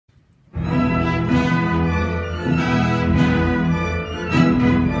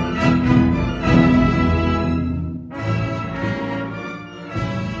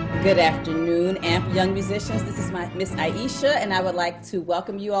Good afternoon, AMP young musicians. This is Miss Aisha, and I would like to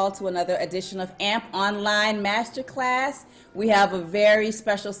welcome you all to another edition of AMP Online Masterclass. We have a very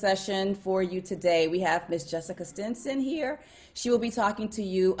special session for you today. We have Miss Jessica Stinson here. She will be talking to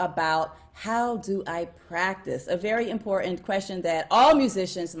you about how do I practice? A very important question that all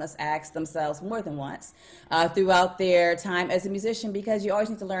musicians must ask themselves more than once throughout their time as a musician, because you always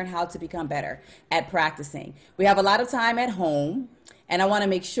need to learn how to become better at practicing. We have a lot of time at home, and I want to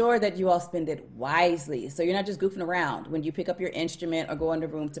make sure that you all spend it wisely. So you're not just goofing around when you pick up your instrument or go in the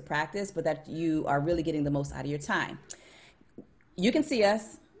room to practice, but that you are really getting the most out of your time. You can see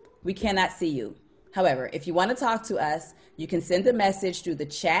us. We cannot see you. However, if you want to talk to us, you can send a message through the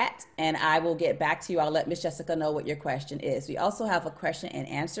chat, and I will get back to you. I'll let Miss Jessica know what your question is. We also have a question and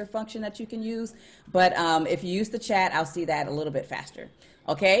answer function that you can use, but if you use the chat, I'll see that a little bit faster.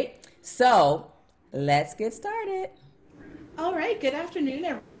 Okay, so let's get started. All right, good afternoon,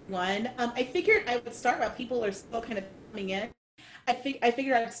 everyone. I figured I would start while people are still kind of coming in. I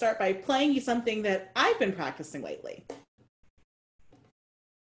figured I'd start by playing you something that I've been practicing lately.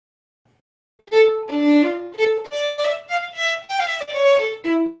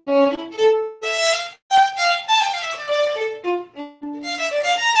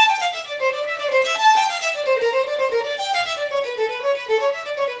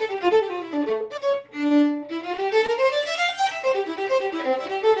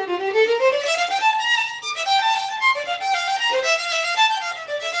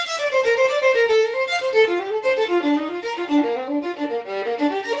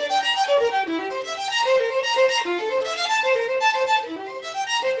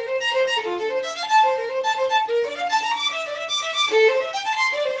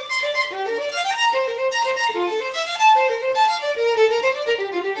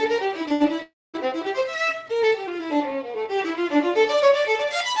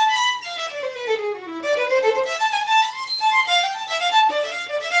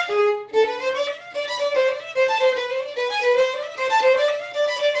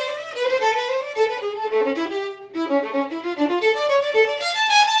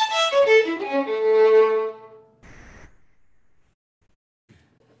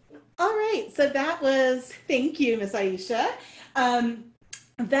 Thank you, Miss Aisha.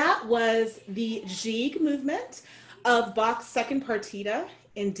 That was the Gigue movement of Bach's second partita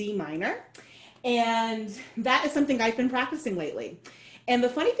in D minor. And that is something I've been practicing lately. And the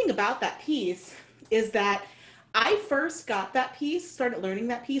funny thing about that piece is that I first got that piece, started learning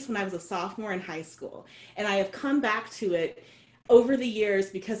that piece when I was a sophomore in high school. And I have come back to it over the years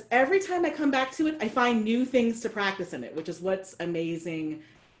because every time I come back to it, I find new things to practice in it, which is what's amazing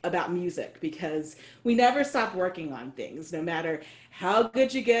about music, because we never stop working on things. No matter how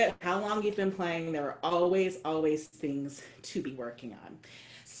good you get, how long you've been playing, there are always things to be working on.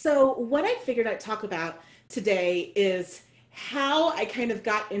 So what I figured I'd talk about today is how I kind of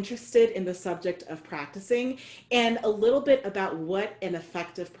got interested in the subject of practicing, and a little bit about what an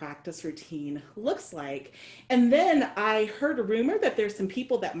effective practice routine looks like. And then I heard a rumor that there's some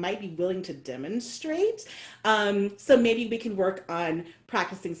people that might be willing to demonstrate. So maybe we can work on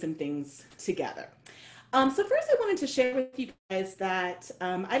practicing some things together. So first I wanted to share with you guys that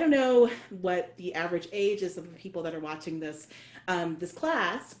I don't know what the average age is of the people that are watching this, this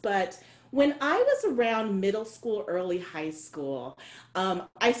class, but when I was around middle school, early high school,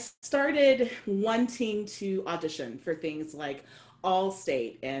 I started wanting to audition for things like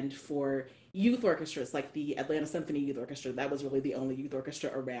All-State and for youth orchestras like the Atlanta Symphony Youth Orchestra. That was really the only youth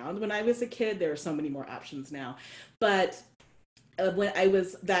orchestra around when I was a kid. There are so many more options now. But when I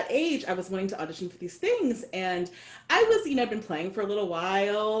was that age, I was wanting to audition for these things, and I was, been playing for a little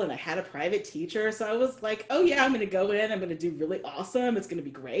while, and I had a private teacher, so I was like, oh yeah, I'm going to go in, I'm going to do really awesome, it's going to be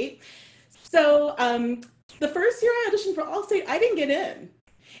great. So the first year I auditioned for All-State, I didn't get in.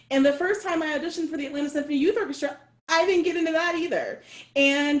 And the first time I auditioned for the Atlanta Symphony Youth Orchestra, I didn't get into that either.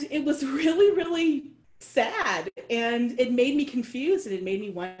 And it was really, really sad. And it made me confused, and it made me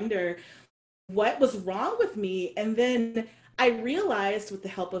wonder what was wrong with me. And then I realized, with the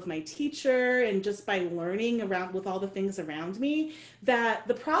help of my teacher and just by learning around with all the things around me, that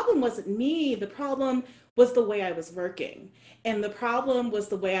the problem wasn't me. The problem was the way I was working. And the problem was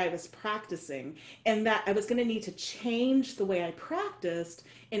the way I was practicing, and that I was going to need to change the way I practiced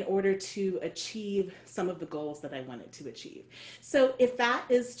in order to achieve some of the goals that I wanted to achieve. So if that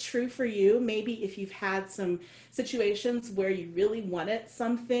is true for you, maybe if you've had some situations where you really wanted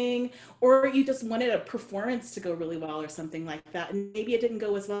something, or you just wanted a performance to go really well or something like that, and maybe it didn't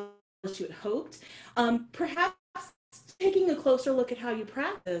go as well as you had hoped, perhaps taking a closer look at how you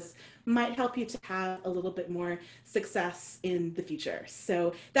practice might help you to have a little bit more success in the future.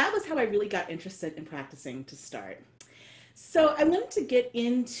 So that was how I really got interested in practicing to start. So I wanted to get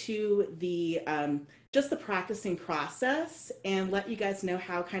into the just the practicing process and let you guys know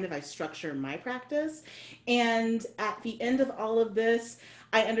how kind of I structure my practice. And at the end of all of this,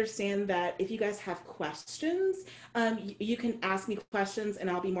 I understand that if you guys have questions, you can ask me questions and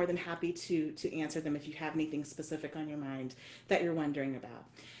I'll be more than happy to answer them if you have anything specific on your mind that you're wondering about.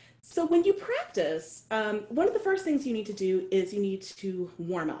 So when you practice, one of the first things you need to do is you need to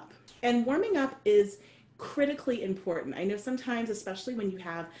warm up. And warming up is critically important. I know sometimes, especially when you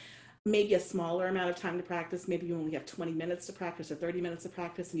have maybe a smaller amount of time to practice, maybe you only have 20 minutes to practice or 30 minutes to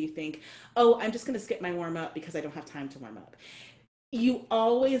practice, and you think, oh, I'm just going to skip my warm up because I don't have time to warm up. You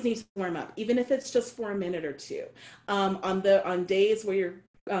always need to warm up, even if it's just for a minute or two. On days where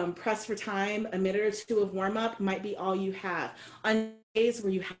you're pressed for time, a minute or two of warm up might be all you have. On days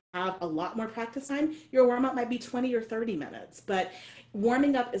where you have a lot more practice time, your warm up might be 20 or 30 minutes. But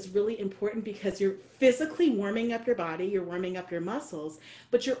warming up is really important because you're physically warming up your body, you're warming up your muscles,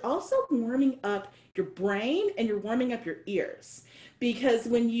 but you're also warming up your brain and you're warming up your ears. Because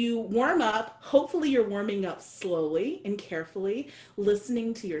when you warm up, hopefully you're warming up slowly and carefully,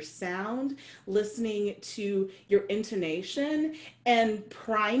 listening to your sound, listening to your intonation, and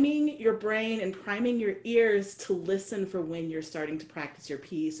priming your brain and priming your ears to listen for when you're starting to practice your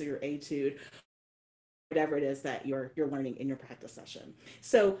piece or your etude, whatever it is that you're learning in your practice session.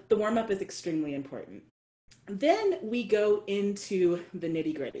 So the warm-up is extremely important. Then we go into the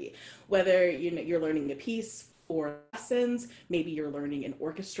nitty-gritty, whether you're learning a piece for lessons, maybe you're learning an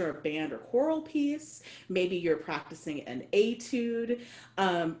orchestra or band or choral piece, maybe you're practicing an etude,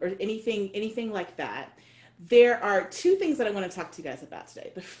 or anything like that. There are two things that I want to talk to you guys about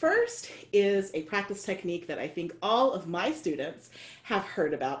today. The first is a practice technique that I think all of my students have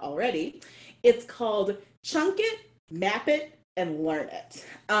heard about already. It's called chunk it, map it, and learn it.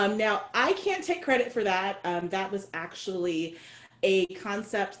 Now, I can't take credit for that. That was actually a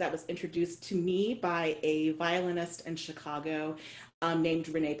concept that was introduced to me by a violinist in Chicago named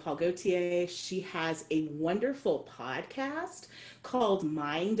Renee Paul Gauthier. She has a wonderful podcast called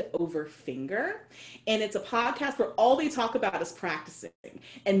Mind Over Finger. And it's a podcast where all they talk about is practicing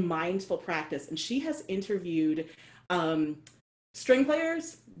and mindful practice. And she has interviewed string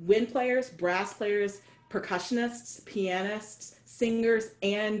players, wind players, brass players, percussionists, pianists, singers,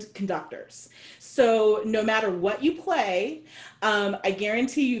 and conductors. So no matter what you play, I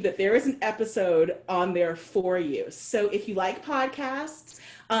guarantee you that there is an episode on there for you. So if you like podcasts,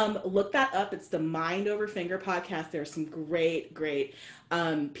 look that up. It's the Mind Over Finger podcast. There's some great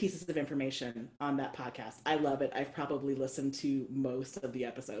pieces of information on that podcast. I love it. I've probably listened to most of the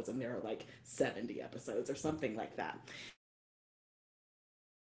episodes, and there are like 70 episodes or something like that.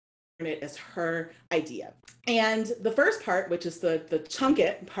 It is her idea. And the first part, which is the chunk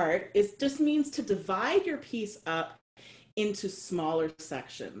it part, is just means to divide your piece up into smaller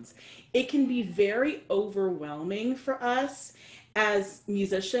sections. It can be very overwhelming for us as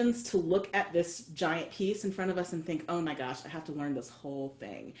musicians to look at this giant piece in front of us and think, oh my gosh, I have to learn this whole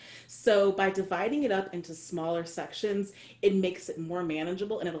thing. So by dividing it up into smaller sections, it makes it more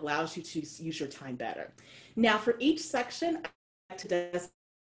manageable and it allows you to use your time better. Now for each section, I like to designate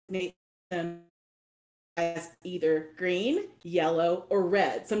them as either green, yellow, or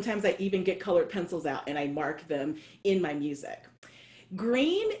red. Sometimes I even get colored pencils out and I mark them in my music.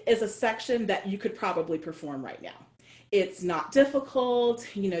 Green is a section that you could probably perform right now. It's not difficult,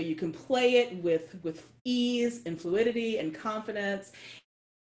 you can play it with ease and fluidity and confidence.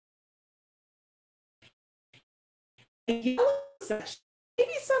 A yellow section,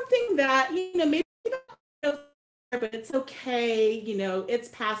 maybe something that, maybe but it's okay, it's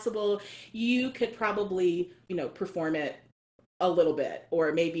passable. You could probably, perform it a little bit,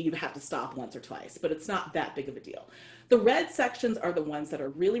 or maybe you have to stop once or twice, but it's not that big of a deal. The red sections are the ones that are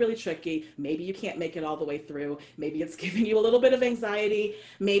really, really tricky. Maybe you can't make it all the way through. Maybe it's giving you a little bit of anxiety.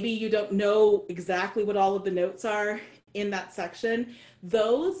 Maybe you don't know exactly what all of the notes are in that section.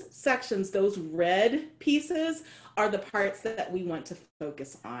 Those sections, those red pieces, are the parts that we want to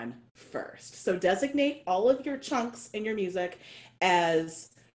focus on first. So designate all of your chunks in your music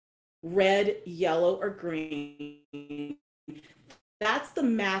as red, yellow, or green. That's the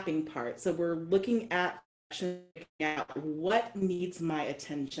mapping part. So we're looking at what needs my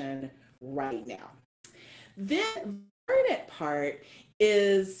attention right now. Then the learn it part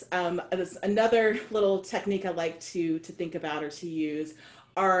is another little technique I like to think about or to use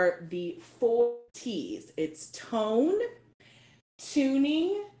are the 4 T's. It's tone,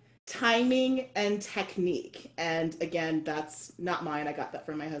 tuning, timing and technique. And again, that's not mine. I got that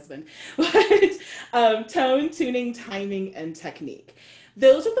from my husband. But tone, tuning, timing, and technique.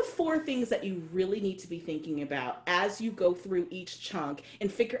 Those are the four things that you really need to be thinking about as you go through each chunk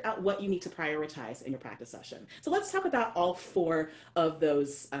and figure out what you need to prioritize in your practice session. So let's talk about all four of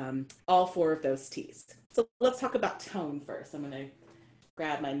those T's. So let's talk about tone first. I'm going to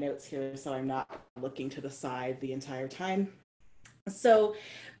grab my notes here so I'm not looking to the side the entire time. So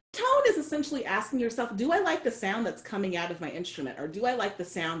tone is essentially asking yourself, do I like the sound that's coming out of my instrument, or do I like the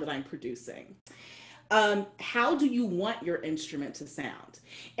sound that I'm producing? How do you want your instrument to sound?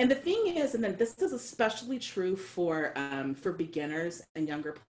 And the thing is, and then this is especially true for beginners and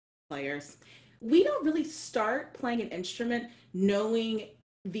younger players, we don't really start playing an instrument knowing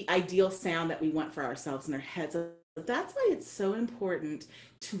the ideal sound that we want for ourselves in our heads. That's why it's so important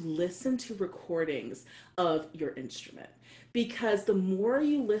to listen to recordings of your instrument, because the more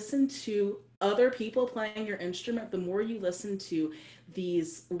you listen to other people playing your instrument, the more you listen to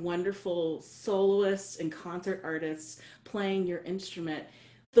these wonderful soloists and concert artists playing your instrument,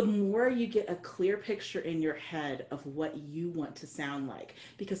 the more you get a clear picture in your head of what you want to sound like,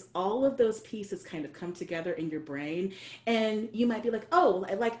 because all of those pieces kind of come together in your brain, and you might be like, oh,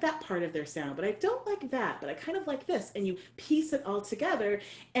 I like that part of their sound, but I don't like that, but I kind of like this, and you piece it all together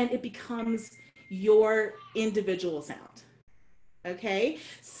and it becomes your individual sound. Okay,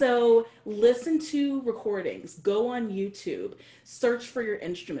 so listen to recordings, go on YouTube, search for your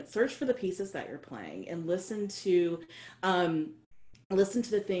instrument, search for the pieces that you're playing, and listen to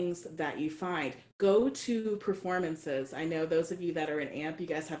the things that you find. Go to performances. I know those of you that are in AMP, you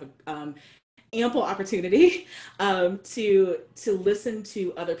guys have ample opportunity to listen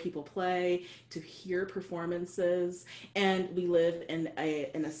to other people play, to hear performances. And we live in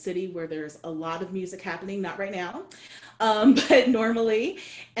a city where there's a lot of music happening, not right now, but normally.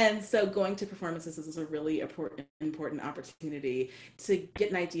 And so going to performances is a really important opportunity to get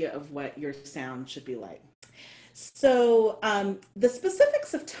an idea of what your sound should be like. So the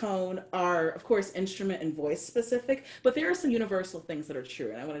specifics of tone are, of course, instrument and voice specific, but there are some universal things that are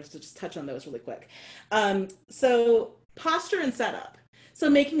true, and I wanted to just touch on those really quick. So posture and setup. So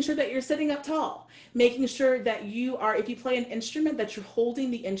making sure that you're sitting up tall, making sure that you are, if you play an instrument, that you're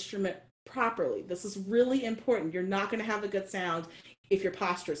holding the instrument properly. This is really important. You're not going to have a good sound if your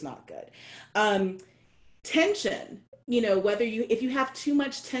posture is not good. Tension. If you have too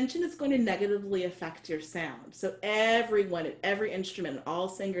much tension, it's going to negatively affect your sound. So everyone at every instrument, and all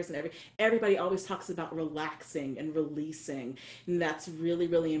singers and everybody always talks about relaxing and releasing. And that's really,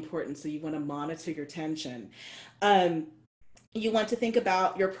 really important. So you want to monitor your tension. You want to think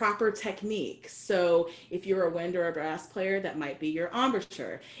about your proper technique. So if you're a wind or a brass player, that might be your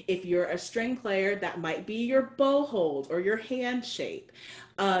embouchure. If you're a string player, that might be your bow hold or your hand shape.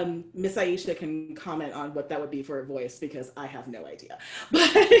 Miss Aisha can comment on what that would be for a voice, because I have no idea.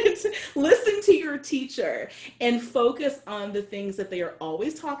 But listen to your teacher and focus on the things that they are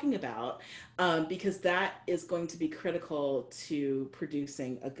always talking about, because that is going to be critical to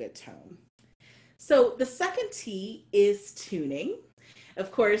producing a good tone. So the second T is tuning.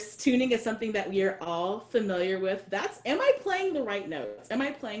 Of course, tuning is something that we are all familiar with. Am I playing the right notes? Am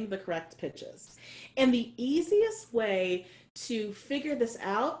I playing the correct pitches? And the easiest way to figure this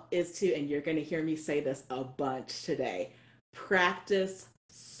out is to, and you're going to hear me say this a bunch today, practice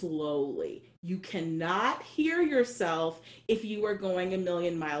slowly. You cannot hear yourself if you are going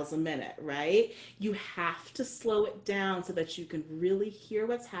 1,000,000 miles a minute, right? You have to slow it down so that you can really hear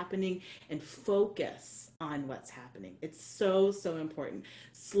what's happening and focus on what's happening. It's so, so important.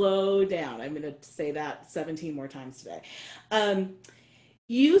 Slow down. I'm going to say that 17 more times today.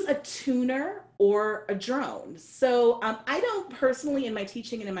 Use a tuner or a drone. So I don't personally, in my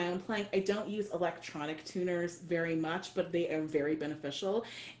teaching and in my own playing, I don't use electronic tuners very much, but they are very beneficial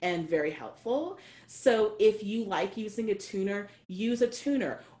and very helpful. So if you like using a tuner, use a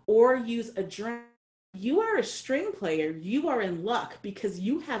tuner or use a drone. You are a string player, you are in luck, because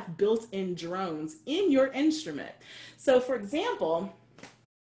you have built-in drones in your instrument. So for example,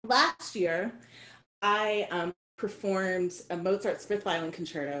 last year, I performed a Mozart's Fifth Violin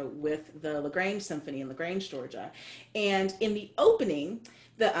Concerto with the LaGrange Symphony in LaGrange, Georgia. And in the opening,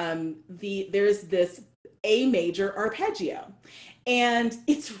 there's this A major arpeggio. And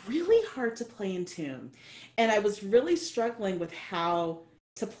it's really hard to play in tune. And I was really struggling with how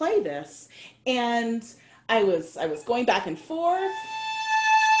to play this. And I was going back and forth.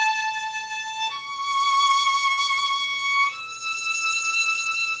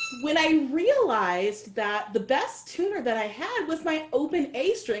 When I realized that the best tuner that I had was my open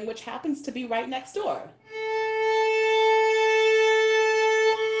A string, which happens to be right next door.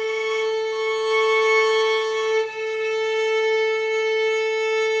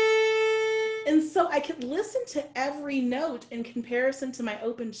 I could listen to every note in comparison to my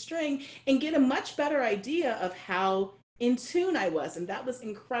open string and get a much better idea of how in tune I was, and that was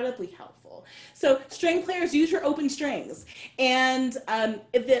incredibly helpful. So string players, use your open strings, and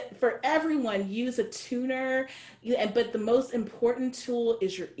for everyone, use a tuner, but the most important tool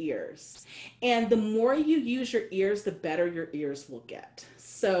is your ears. And the more you use your ears, the better your ears will get.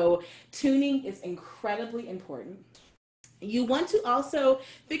 So tuning is incredibly important. You want to also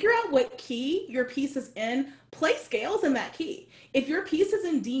figure out what key your piece is in, play scales in that key. If your piece is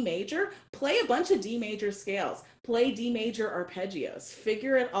in D major, play a bunch of D major scales, play D major arpeggios,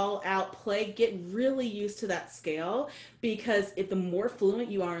 figure it all out, get really used to that scale, because if the more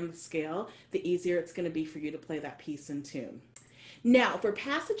fluent you are in the scale, the easier it's going to be for you to play that piece in tune. Now, for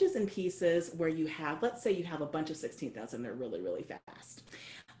passages and pieces where you have, let's say you have a bunch of 16ths and they're really, really fast.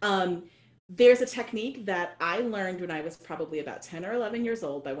 There's a technique that I learned when I was probably about 10 or 11 years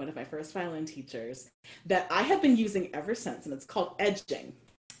old by one of my first violin teachers that I have been using ever since, and it's called edging.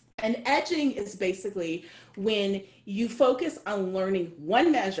 And edging is basically when you focus on learning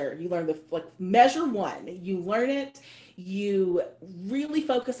one measure. You learn measure one, you learn it, you really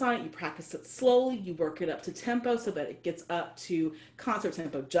focus on it, you practice it slowly, you work it up to tempo so that it gets up to concert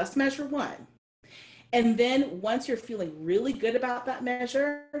tempo, just measure one. And then once you're feeling really good about that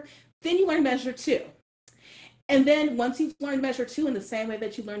measure, then you learn measure two. And then once you've learned measure two in the same way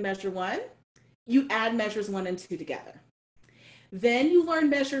that you learned measure one, you add measures 1 and 2 together. Then you learn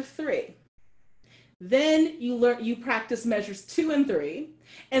measure 3. Then you practice measures 2 and 3,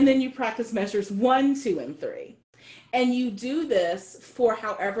 and then you practice measures 1, 2, and 3. And you do this for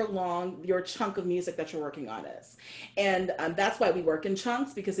however long your chunk of music that you're working on is. And that's why we work in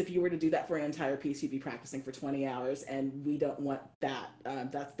chunks, because if you were to do that for an entire piece, you'd be practicing for 20 hours, and we don't want that.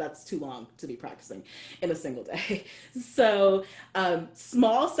 That's too long to be practicing in a single day. So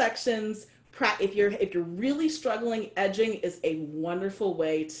small sections, if you're really struggling, edging is a wonderful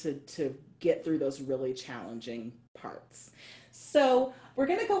way to get through those really challenging parts. So we're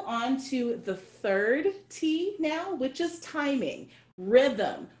going to go on to the third T now, which is timing,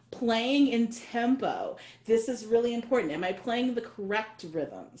 rhythm, playing in tempo. This is really important. Am I playing the correct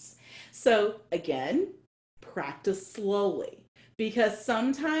rhythms? So again, practice slowly, because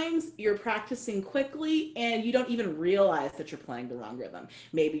sometimes you're practicing quickly and you don't even realize that you're playing the wrong rhythm.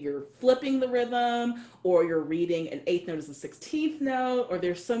 Maybe you're flipping the rhythm, or you're reading an 8th note as a 16th note, or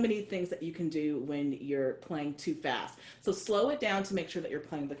there's so many things that you can do when you're playing too fast. So slow it down to make sure that you're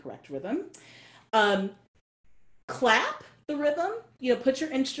playing the correct rhythm. Clap the rhythm, put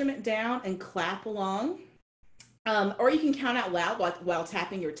your instrument down and clap along. Or you can count out loud while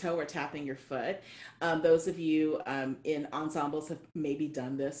tapping your toe or tapping your foot. Those of you in ensembles have maybe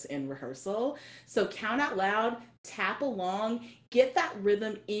done this in rehearsal. So count out loud, tap along, get that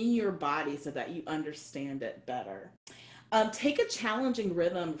rhythm in your body so that you understand it better. Take a challenging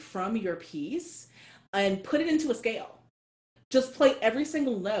rhythm from your piece and put it into a scale. Just play every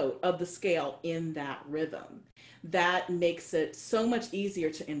single note of the scale in that rhythm. That makes it so much easier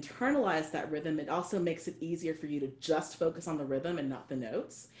to internalize that rhythm. It also makes it easier for you to just focus on the rhythm and not the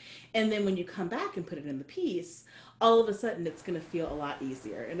notes. And then when you come back and put it in the piece, all of a sudden it's going to feel a lot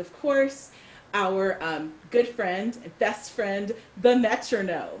easier. And of course, our good friend and best friend, the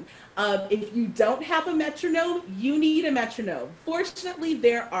metronome. If you don't have a metronome, you need a metronome. Fortunately,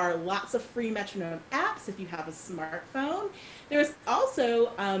 there are lots of free metronome apps if you have a smartphone. There's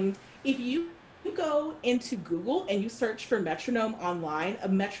also, if you go into Google and you search for metronome online, a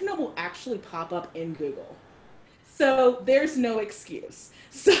metronome will actually pop up in Google. So there's no excuse.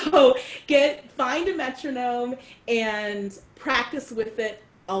 So find a metronome and practice with it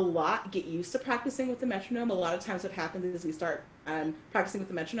a lot. Get used to practicing with the metronome. A lot of times what happens is we start practicing with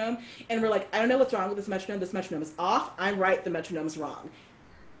the metronome and we're like, I don't know what's wrong with this metronome. This metronome is off. I'm right. The metronome is wrong.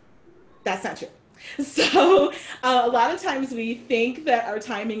 That's not true. So a lot of times we think that our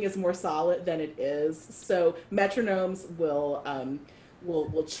timing is more solid than it is. So metronomes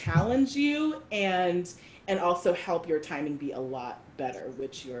will challenge you and also help your timing be a lot better,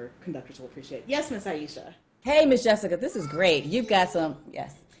 which your conductors will appreciate. Yes, Miss Aisha. Hey, Miss Jessica, this is great. You've got some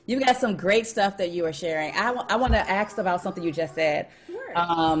great stuff that you are sharing. I want to ask about something you just said.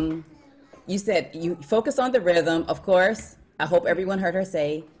 Sure. You said you focus on the rhythm, of course. I hope everyone heard her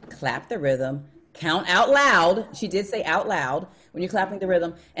say, clap the rhythm. Count out loud. She did say out loud when you're clapping the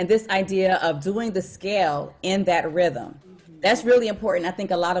rhythm. And this idea of doing the scale in that rhythm. That's really important. I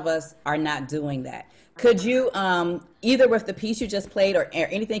think a lot of us are not doing that. Could you, either with the piece you just played or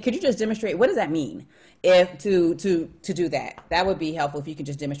anything, could you just demonstrate, what does that mean to do that? That would be helpful if you could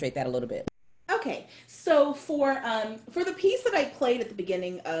just demonstrate that a little bit. Okay, so for the piece that I played at the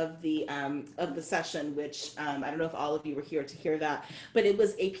beginning of the session, which I don't know if all of you were here to hear that, but it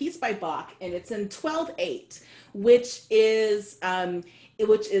was a piece by Bach, and it's in 12/8, which is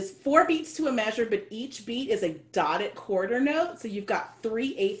 4 beats to a measure, but each beat is a dotted quarter note. So you've got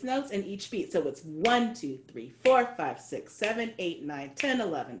 3/8 notes in each beat. So it's 1, 2, 3, 4, 5, 6, 7, 8, 9, 10,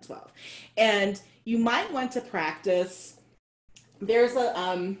 11, 12. And you might want to practice. There's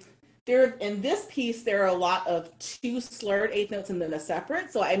a there in this piece there are a lot of 2 slurred eighth notes and then a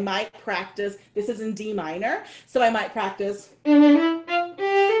separate. So I might practice. This is in D minor. So I might practice.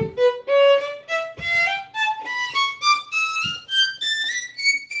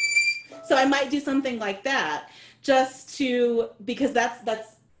 So I might do something like that just to, because that's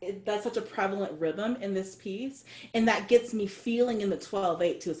such a prevalent rhythm in this piece, and that gets me feeling in the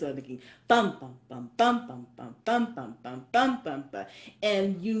 12/8 too. So I'm thinking bum bum bum bum bum bum bum bum bum bum bum bum,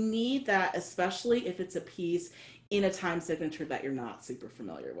 and you need that, especially if it's a piece in a time signature that you're not super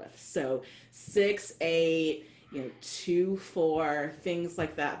familiar with. So 6/8, 2/4, things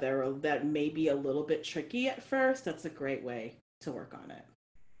like that. That may be a little bit tricky at first. That's a great way to work on it.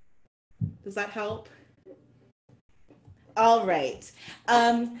 Does that help? All right.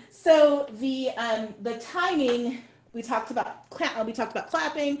 So the timing, we talked about clapping, we talked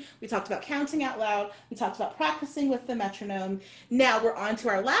about counting out loud, we talked about practicing with the metronome. Now we're on to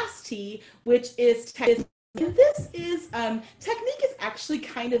our last T, which is technique. And this is technique is actually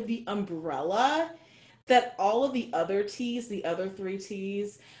kind of the umbrella that all of the other T's, the other 3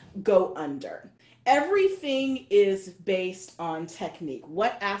 T's, go under. Everything is based on technique.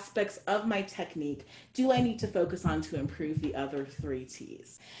 What aspects of my technique do I need to focus on to improve the other 3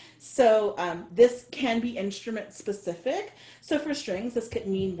 T's? So this can be instrument specific. So for strings, this could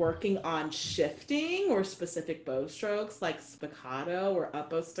mean working on shifting or specific bow strokes like spiccato or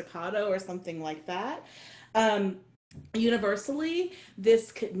uppo staccato or something like that. Universally,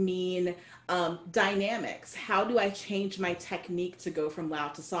 this could mean dynamics. How do I change my technique to go from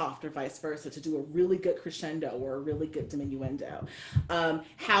loud to soft or vice versa, to do a really good crescendo or a really good diminuendo?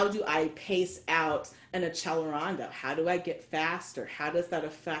 How do I pace out an accelerando? How do I get faster? How does that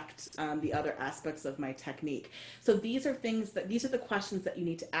affect the other aspects of my technique? So these are the questions that you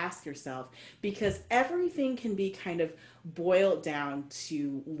need to ask yourself, because everything can be kind of boiled down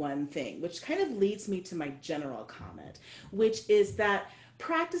to one thing, which kind of leads me to my general comment, which is that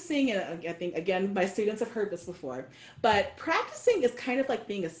practicing, and I think, again, my students have heard this before, but practicing is kind of like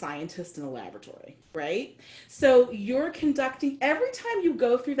being a scientist in a laboratory, right? So you're conducting, every time you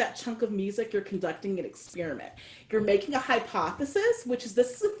go through that chunk of music, you're conducting an experiment. You're making a hypothesis, which is,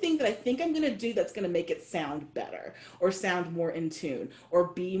 this is the thing that I think I'm going to do that's going to make it sound better, or sound more in tune, or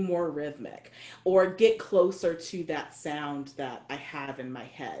be more rhythmic, or get closer to that sound that I have in my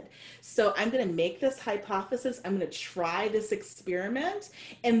head. So I'm going to make this hypothesis, I'm going to try this experiment,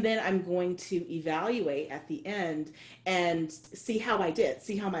 and then I'm going to evaluate at the end and see how I did,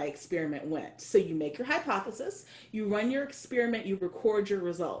 see how my experiment went. So you make your hypothesis, you run your experiment, you record your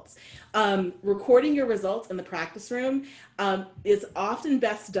results. Recording your results in the practice room is often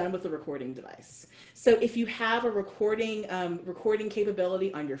best done with a recording device. So if you have a recording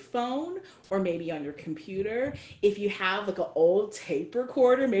capability on your phone, or maybe on your computer, if you have like an old tape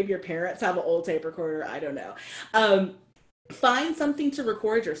recorder, maybe your parents have an old tape recorder, I don't know. Find something to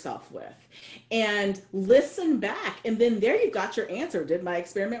record yourself with and listen back. And then there you've got your answer. Did my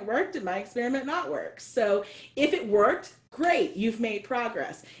experiment work? Did my experiment not work? So if it worked, great, you've made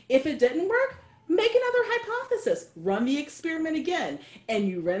progress. If it didn't work, make another hypothesis, run the experiment again, and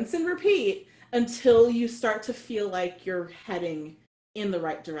you rinse and repeat until you start to feel like you're heading in the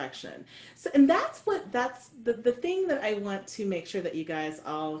right direction. So, and that's the thing that I want to make sure that you guys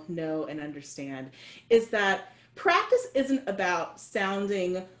all know and understand, is that practice isn't about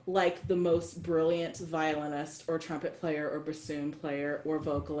sounding like the most brilliant violinist or trumpet player or bassoon player or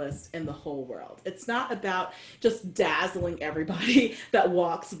vocalist in the whole world. It's not about just dazzling everybody that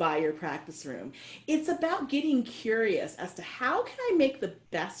walks by your practice room. It's about getting curious as to, how can I make the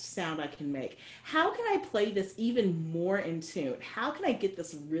best sound I can make? How can I play this even more in tune? How can I get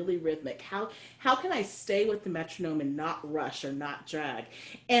this really rhythmic? How can I stay with the metronome and not rush or not drag?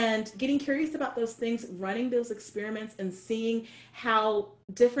 And getting curious about those things, running those experiments, and seeing how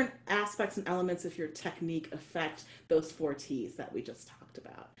different aspects and elements of your technique affect those 4 T's that we just talked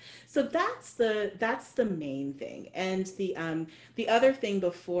about. So that's the main thing. And the other thing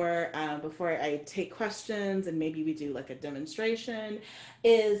before I take questions and maybe we do like a demonstration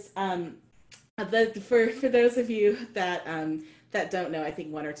is for those of you that that don't know, I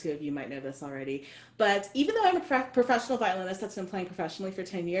think one or two of you might know this already, but even though I'm a professional violinist that's been playing professionally for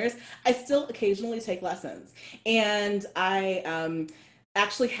 10 years, I still occasionally take lessons. And I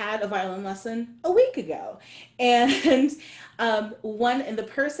actually had a violin lesson a week ago. And and the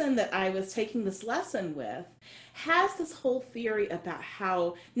person that I was taking this lesson with has this whole theory about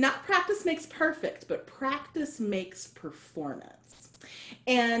how not practice makes perfect, but practice makes performance.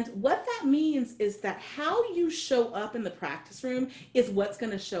 And what that means is that how you show up in the practice room is what's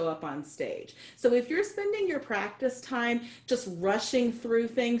going to show up on stage. So if you're spending your practice time just rushing through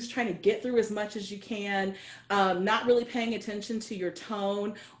things, trying to get through as much as you can, not really paying attention to your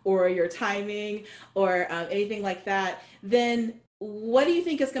tone or your timing or anything like that, then what do you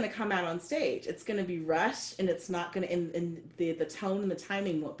think is going to come out on stage? It's going to be rushed, and it's not going to, and the tone and the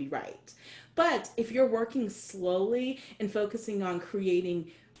timing won't be right. But if you're working slowly and focusing on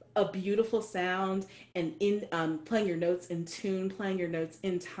creating a beautiful sound and playing your notes in tune, playing your notes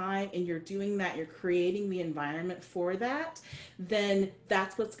in time, and you're doing that, you're creating the environment for that, then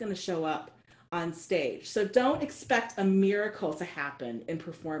that's what's going to show up on stage. So don't expect a miracle to happen in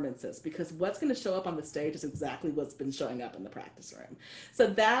performances, because what's going to show up on the stage is exactly what's been showing up in the practice room. So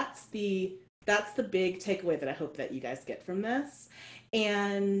that's the big takeaway that I hope that you guys get from this.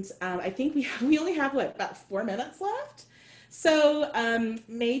 And I think we only have about 4 minutes left. So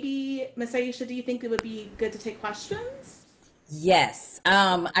maybe Miss Aisha, do you think it would be good to take questions? Yes.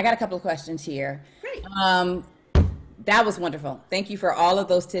 I got a couple of questions here. Great. That was wonderful. Thank you for all of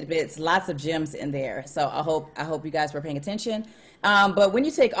those tidbits. Lots of gems in there. So I hope you guys were paying attention. But when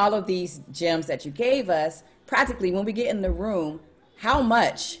you take all of these gems that you gave us, practically when we get in the room, how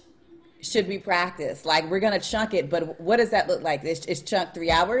much should we practice? Like, we're going to chunk it, but what does that look like? It's chunk 3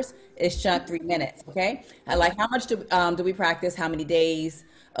 hours. It's chunk 3 minutes. Okay. Like, how much do we practice? How many days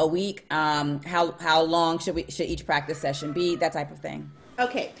a week? How long should each practice session be? That type of thing.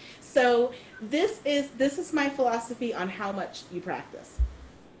 Okay. So this is my philosophy on how much you practice.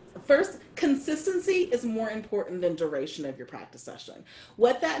 First, consistency is more important than duration of your practice session.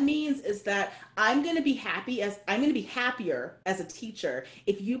 What that means is that I'm going to be happier as a teacher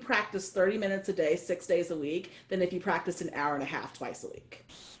if you practice 30 minutes a day, 6 days a week, than if you practice an hour and a half twice a week.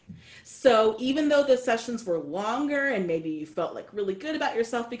 So even though the sessions were longer and maybe you felt like really good about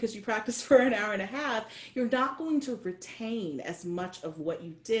yourself because you practiced for an hour and a half, you're not going to retain as much of what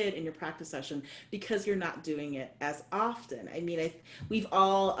you did in your practice session because you're not doing it as often. I mean, we've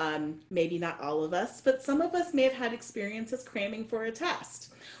all, maybe not all of us, but some of us may have had experiences cramming for a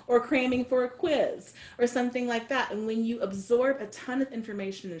test or cramming for a quiz or something like that. And when you absorb a ton of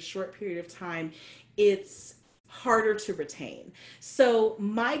information in a short period of time, it's harder to retain. So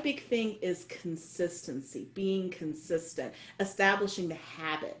my big thing is consistency, being consistent, establishing the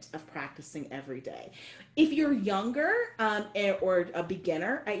habit of practicing every day. If you're younger or a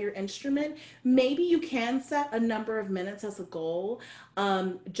beginner at your instrument, maybe you can set a number of minutes as a goal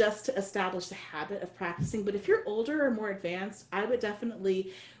just to establish the habit of practicing. But if you're older or more advanced, I would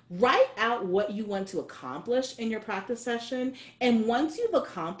definitely write out what you want to accomplish in your practice session. And once you've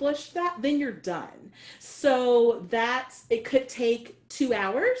accomplished that, then you're done. So it could take 2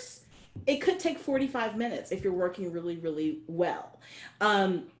 hours. It could take 45 minutes if you're working really, really well.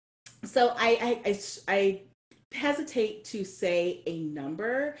 So I hesitate to say a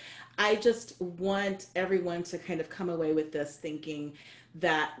number. I just want everyone to kind of come away with this thinking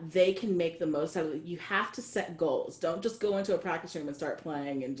that they can make the most out of it. You have to set goals. Don't just go into a practice room and start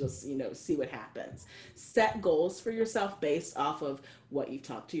playing and just, see what happens. Set goals for yourself based off of what you've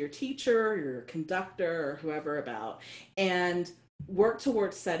talked to your teacher, your conductor, or whoever about, and work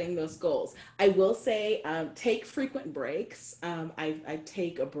towards setting those goals. I will say, take frequent breaks. I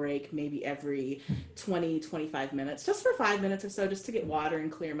take a break maybe every 25 minutes, just for 5 minutes or so, just to get water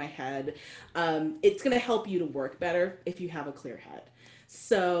and clear my head. It's going to help you to work better if you have a clear head.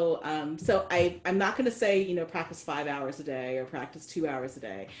 So I'm not going to say, practice 5 hours a day or practice 2 hours a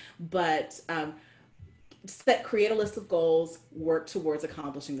day, but create a list of goals, work towards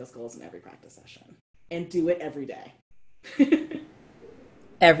accomplishing those goals in every practice session, and do it every day.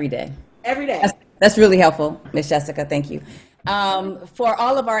 Every day. Every day. That's really helpful, Miss Jessica. Thank you. For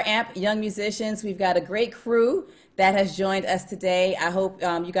all of our AMP young musicians, we've got a great crew that has joined us today. I hope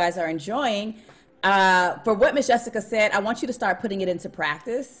you guys are enjoying. For what Miss Jessica said, I want you to start putting it into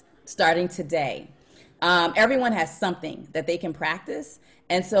practice starting today. Everyone has something that they can practice,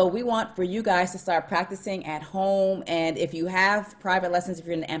 And so we want for you guys to start practicing at home. And if you have private lessons, if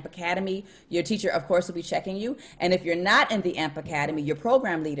you're in the AMP Academy, your teacher, of course, will be checking you. And if you're not in the AMP Academy, your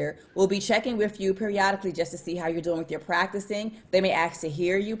program leader will be checking with you periodically just to see how you're doing with your practicing. They may ask to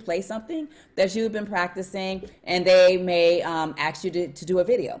hear you play something that you've been practicing, and they may ask you to do a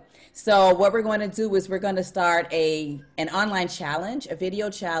video. So what we're going to do is we're going to start an online challenge, a video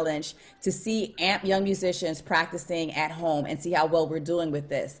challenge, to see AMP young musicians practicing at home and see how well we're doing with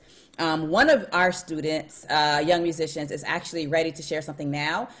this. One of our students, young musicians, is actually ready to share something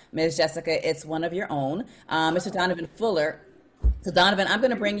now. Ms. Jessica, it's one of your own. Mr. Donovan Fuller. So Donovan, I'm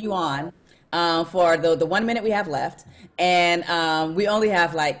going to bring you on for the 1 minute we have left. And we only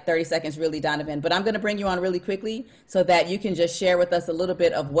have like 30 seconds really, Donovan, but I'm going to bring you on really quickly so that you can just share with us a little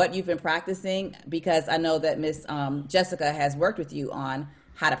bit of what you've been practicing, because I know that Miss Jessica has worked with you on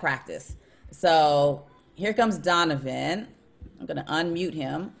how to practice. So here comes Donovan. I'm going to unmute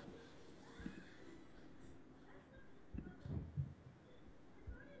him.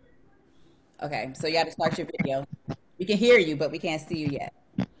 Okay, so you got to start your video. We can hear you, but we can't see you yet.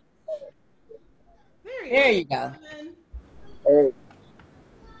 There you go. Hey.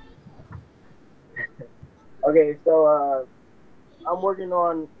 Okay, so I'm working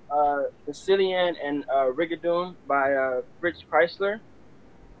on Sicilian and Rigadoon by Fritz Chrysler.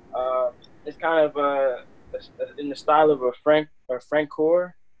 It's kind of in the style of a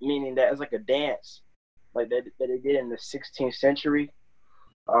Francoeur, meaning that it's like a dance, like that they did in the 16th century.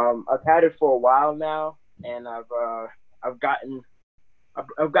 I've had it for a while now, and I've gotten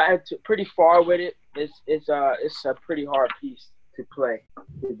pretty far with it. It's a pretty hard piece to play,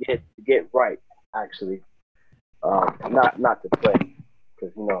 to get right, actually. Not to play,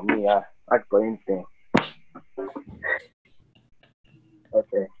 because you know me, I can play anything.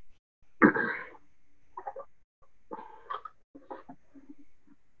 Okay.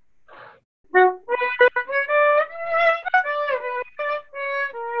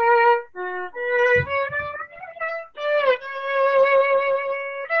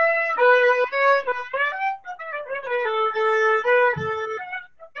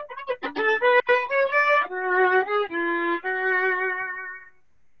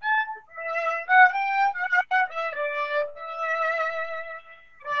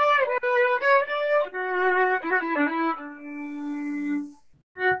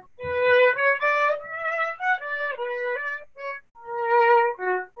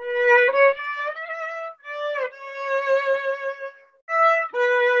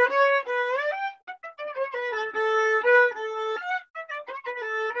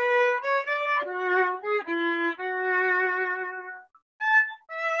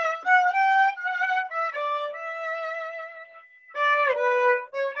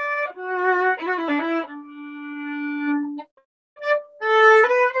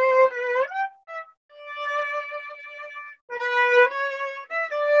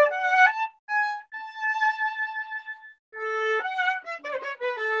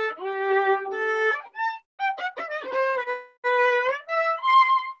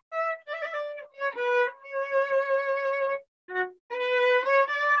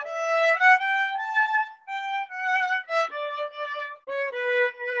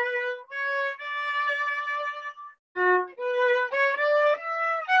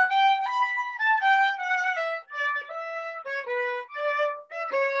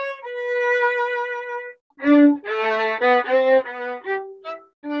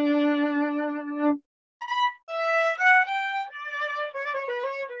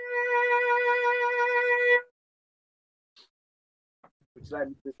 Would you like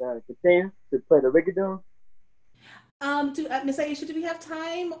me to continue to play the Rigadoon? Miss Aisha, do we have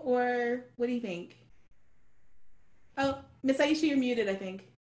time, or what do you think? Oh, Miss Aisha, you're muted, I think.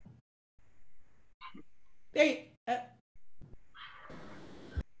 There you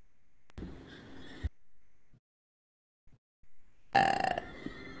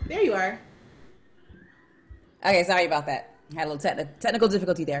there you are. Okay, sorry about that. Had a little technical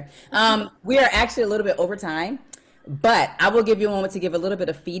difficulty there. We are actually a little bit over time, but I will give you a moment to give a little bit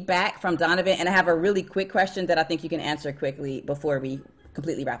of feedback from Donovan, and I have a really quick question that I think you can answer quickly before we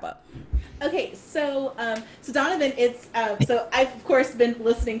completely wrap up. Okay, so Donovan, it's so I've of course been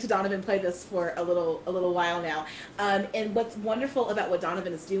listening to Donovan play this for a little while now, and what's wonderful about what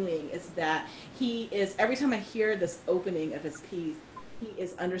Donovan is doing is that he is, every time I hear this opening of his piece, he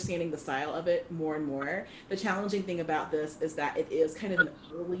is understanding the style of it more and more. The challenging thing about this is that it is kind of an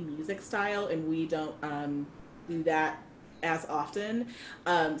early music style, and we don't do that as often.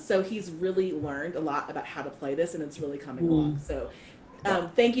 So he's really learned a lot about how to play this, and it's really coming along. So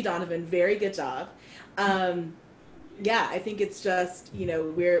thank you, Donovan. Very good job. Yeah, I think it's just, you know,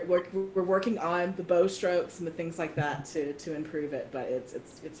 we're working on the bow strokes and the things like that to improve it, but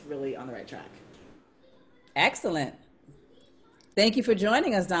it's really on the right track. Excellent. Thank you for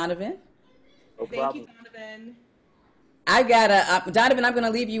joining us, Donovan. No Thank problem. you, Donovan. I got Donovan, I'm going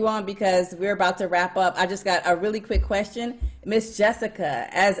to leave you on because we're about to wrap up. I just got a really quick question. Miss Jessica,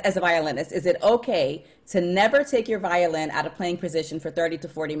 as a violinist, is it okay to never take your violin out of playing position for 30 to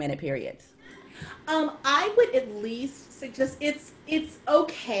 40-minute periods? I would at least suggest it's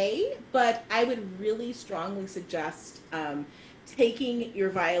okay, but I would really strongly suggest taking your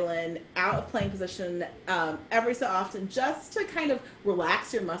violin out of playing position every so often, just to kind of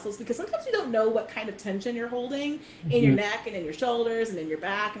relax your muscles, because sometimes you don't know what kind of tension you're holding in your neck and in your shoulders and in your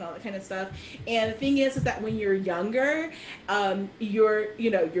back and all that kind of stuff. And the thing is that when you're younger,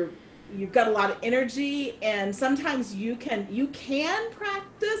 you've got a lot of energy, and sometimes you can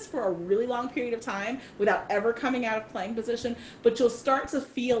practice for a really long period of time without ever coming out of playing position, but you'll start to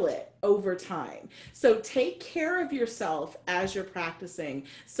feel it over time. So take care of yourself as you're practicing,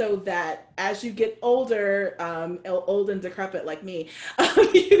 so that as you get older, old and decrepit like me,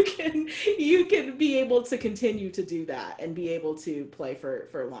 you can be able to continue to do that and be able to play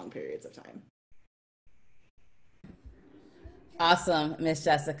for long periods of time. Awesome, Miss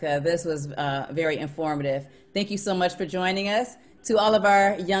Jessica. This was very informative. Thank you so much for joining us. To all of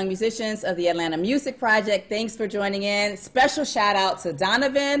our young musicians of the Atlanta Music Project, thanks for joining in. Special shout out to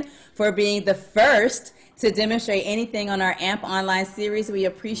Donovan for being the first to demonstrate anything on our AMP Online series. We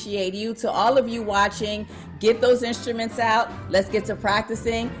appreciate you. To all of you watching, get those instruments out. Let's get to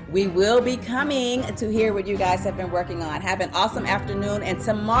practicing. We will be coming to hear what you guys have been working on. Have an awesome afternoon, and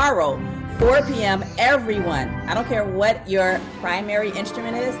tomorrow, 4 p.m., everyone, I don't care what your primary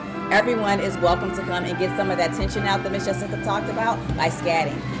instrument is, everyone is welcome to come and get some of that tension out that Miss Jessica talked about by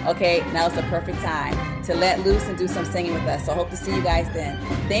scatting. Okay, now is the perfect time to let loose and do some singing with us. So I hope to see you guys then.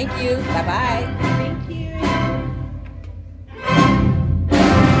 Thank you. Bye-bye. Thank you.